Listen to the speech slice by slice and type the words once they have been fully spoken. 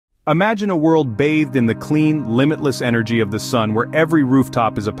Imagine a world bathed in the clean, limitless energy of the sun where every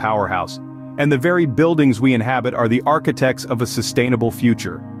rooftop is a powerhouse, and the very buildings we inhabit are the architects of a sustainable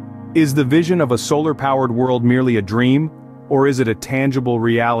future. Is the vision of a solar-powered world merely a dream, or is it a tangible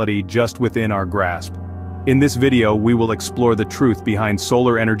reality just within our grasp? In this video we will explore the truth behind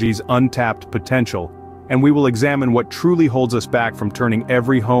solar energy's untapped potential, and we will examine what truly holds us back from turning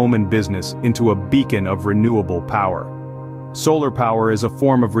every home and business into a beacon of renewable power. Solar power is a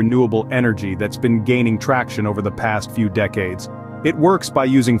form of renewable energy that's been gaining traction over the past few decades. It works by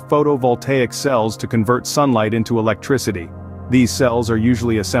using photovoltaic cells to convert sunlight into electricity. These cells are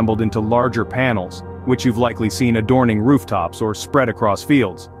usually assembled into larger panels, which you've likely seen adorning rooftops or spread across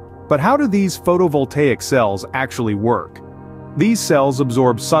fields. But how do these photovoltaic cells actually work? These cells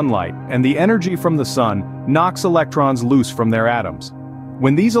absorb sunlight, and the energy from the sun knocks electrons loose from their atoms.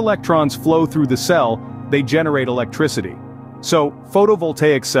 When these electrons flow through the cell, they generate electricity. So,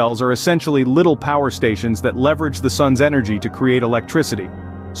 photovoltaic cells are essentially little power stations that leverage the sun's energy to create electricity.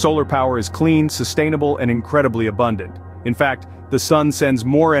 Solar power is clean, sustainable, and incredibly abundant. In fact, the sun sends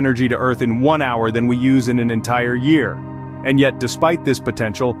more energy to Earth in 1 hour than we use in an entire year. And yet, despite this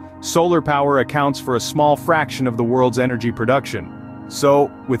potential, solar power accounts for a small fraction of the world's energy production.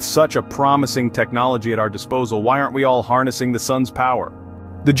 So, with such a promising technology at our disposal, why aren't we all harnessing the sun's power?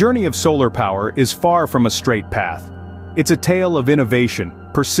 The journey of solar power is far from a straight path. It's a tale of innovation,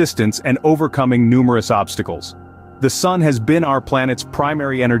 persistence, and overcoming numerous obstacles. The sun has been our planet's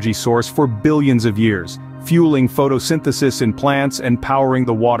primary energy source for billions of years, fueling photosynthesis in plants and powering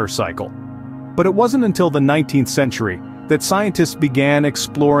the water cycle. But it wasn't until the 19th century that scientists began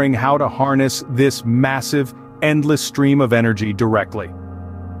exploring how to harness this massive, endless stream of energy directly.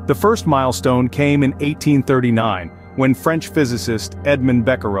 The first milestone came in 1839, when French physicist Edmond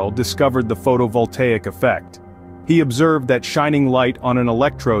Becquerel discovered the photovoltaic effect. He observed that shining light on an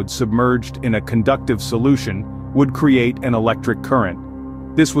electrode submerged in a conductive solution would create an electric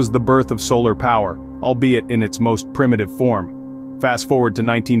current. This was the birth of solar power, albeit in its most primitive form. Fast forward to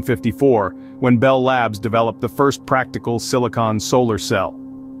 1954, when Bell Labs developed the first practical silicon solar cell.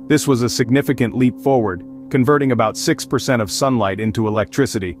 This was a significant leap forward, converting about 6% of sunlight into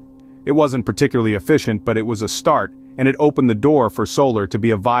electricity. It wasn't particularly efficient, but it was a start, and it opened the door for solar to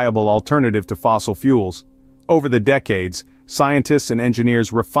be a viable alternative to fossil fuels. Over the decades, scientists and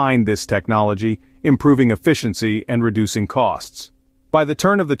engineers refined this technology, improving efficiency and reducing costs. By the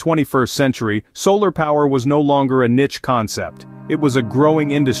turn of the 21st century, solar power was no longer a niche concept. It was a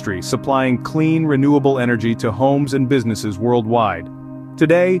growing industry supplying clean, renewable energy to homes and businesses worldwide.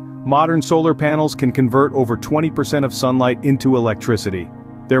 Today, modern solar panels can convert over 20% of sunlight into electricity.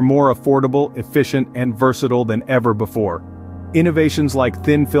 They're more affordable, efficient, and versatile than ever before. Innovations like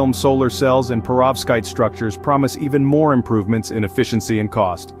thin-film solar cells and perovskite structures promise even more improvements in efficiency and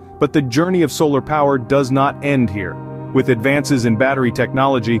cost. But the journey of solar power does not end here. With advances in battery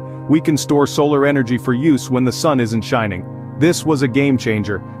technology, we can store solar energy for use when the sun isn't shining. This was a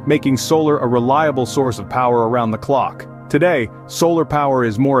game-changer, making solar a reliable source of power around the clock. Today, solar power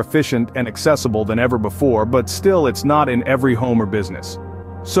is more efficient and accessible than ever before, but still it's not in every home or business.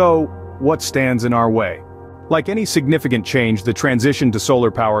 So, what stands in our way? Like any significant change, the transition to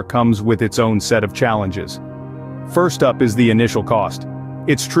solar power comes with its own set of challenges. First up is the initial cost.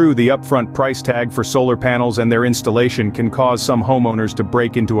 It's true, the upfront price tag for solar panels and their installation can cause some homeowners to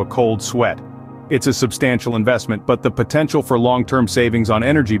break into a cold sweat. It's a substantial investment, but the potential for long-term savings on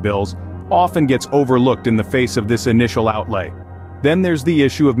energy bills often gets overlooked in the face of this initial outlay. Then there's the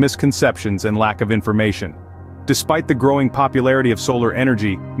issue of misconceptions and lack of information. Despite the growing popularity of solar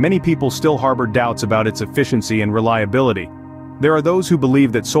energy, many people still harbor doubts about its efficiency and reliability. There are those who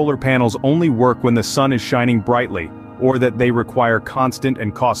believe that solar panels only work when the sun is shining brightly, or that they require constant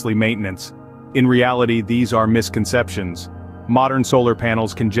and costly maintenance. In reality, these are misconceptions. Modern solar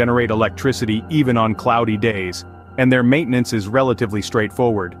panels can generate electricity even on cloudy days, and their maintenance is relatively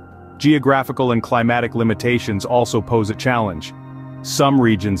straightforward. Geographical and climatic limitations also pose a challenge. Some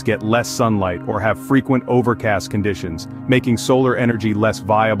regions get less sunlight or have frequent overcast conditions, making solar energy less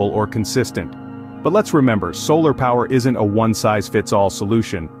viable or consistent. But let's remember, solar power isn't a one-size-fits-all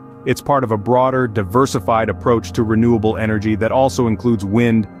solution. It's part of a broader, diversified approach to renewable energy that also includes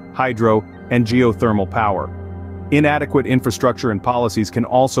wind, hydro, and geothermal power. Inadequate infrastructure and policies can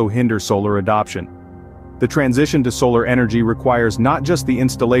also hinder solar adoption. The transition to solar energy requires not just the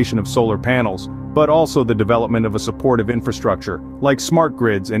installation of solar panels, but also the development of a supportive infrastructure, like smart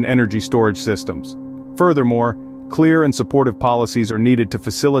grids and energy storage systems. Furthermore, clear and supportive policies are needed to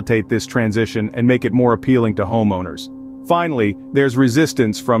facilitate this transition and make it more appealing to homeowners. Finally, there's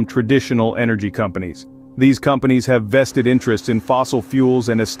resistance from traditional energy companies. These companies have vested interests in fossil fuels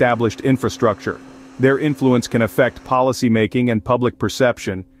and established infrastructure. Their influence can affect policymaking and public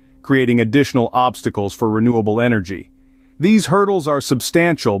perception, creating additional obstacles for renewable energy. These hurdles are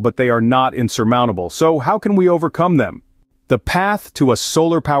substantial, but they are not insurmountable, so how can we overcome them? The path to a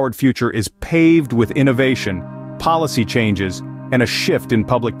solar-powered future is paved with innovation, policy changes, and a shift in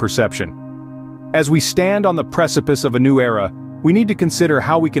public perception. As we stand on the precipice of a new era, we need to consider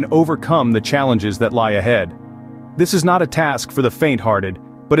how we can overcome the challenges that lie ahead. This is not a task for the faint-hearted,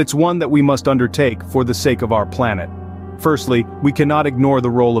 but it's one that we must undertake for the sake of our planet. Firstly, we cannot ignore the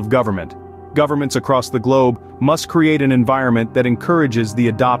role of government. Governments across the globe must create an environment that encourages the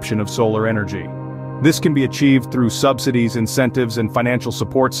adoption of solar energy. This can be achieved through subsidies, incentives, and financial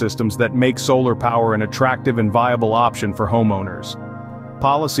support systems that make solar power an attractive and viable option for homeowners.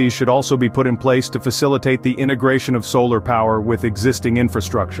 Policies should also be put in place to facilitate the integration of solar power with existing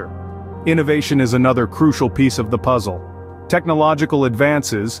infrastructure. Innovation is another crucial piece of the puzzle. Technological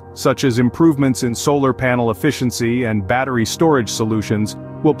advances, such as improvements in solar panel efficiency and battery storage solutions,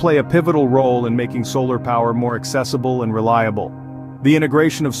 will play a pivotal role in making solar power more accessible and reliable. The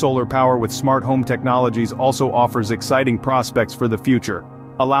integration of solar power with smart home technologies also offers exciting prospects for the future,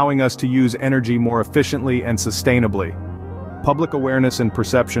 allowing us to use energy more efficiently and sustainably. Public awareness and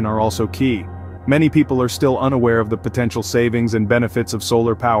perception are also key. Many people are still unaware of the potential savings and benefits of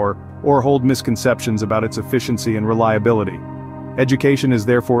solar power, or hold misconceptions about its efficiency and reliability. Education is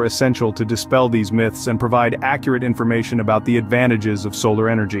therefore essential to dispel these myths and provide accurate information about the advantages of solar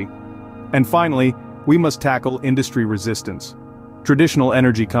energy. And finally, we must tackle industry resistance. Traditional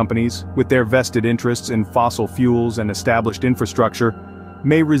energy companies, with their vested interests in fossil fuels and established infrastructure,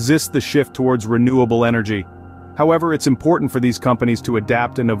 may resist the shift towards renewable energy. However, it's important for these companies to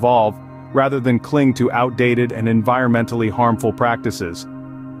adapt and evolve, rather than cling to outdated and environmentally harmful practices.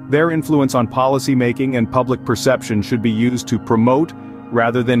 Their influence on policymaking and public perception should be used to promote,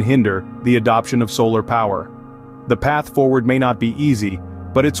 rather than hinder, the adoption of solar power. The path forward may not be easy,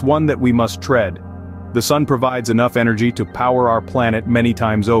 but it's one that we must tread. The sun provides enough energy to power our planet many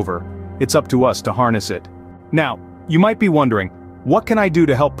times over. It's up to us to harness it. Now, you might be wondering, what can I do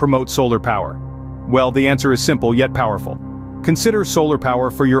to help promote solar power? Well, the answer is simple yet powerful. Consider solar power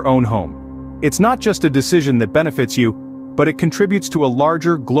for your own home. It's not just a decision that benefits you, but it contributes to a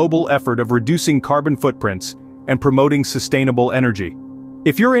larger global effort of reducing carbon footprints and promoting sustainable energy.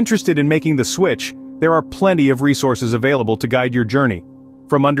 If you're interested in making the switch, there are plenty of resources available to guide your journey.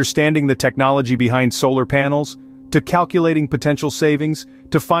 From understanding the technology behind solar panels, to calculating potential savings,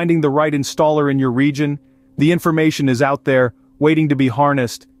 to finding the right installer in your region, the information is out there, waiting to be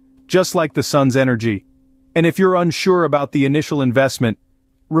harnessed, just like the sun's energy. And if you're unsure about the initial investment,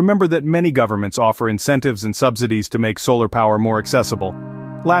 remember that many governments offer incentives and subsidies to make solar power more accessible.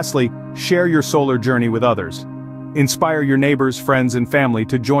 Lastly, share your solar journey with others. Inspire your neighbors, friends, and family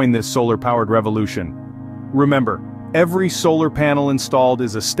to join this solar-powered revolution. Remember, every solar panel installed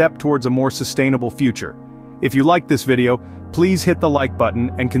is a step towards a more sustainable future. If you liked this video, please hit the like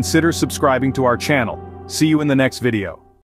button and consider subscribing to our channel. See you in the next video.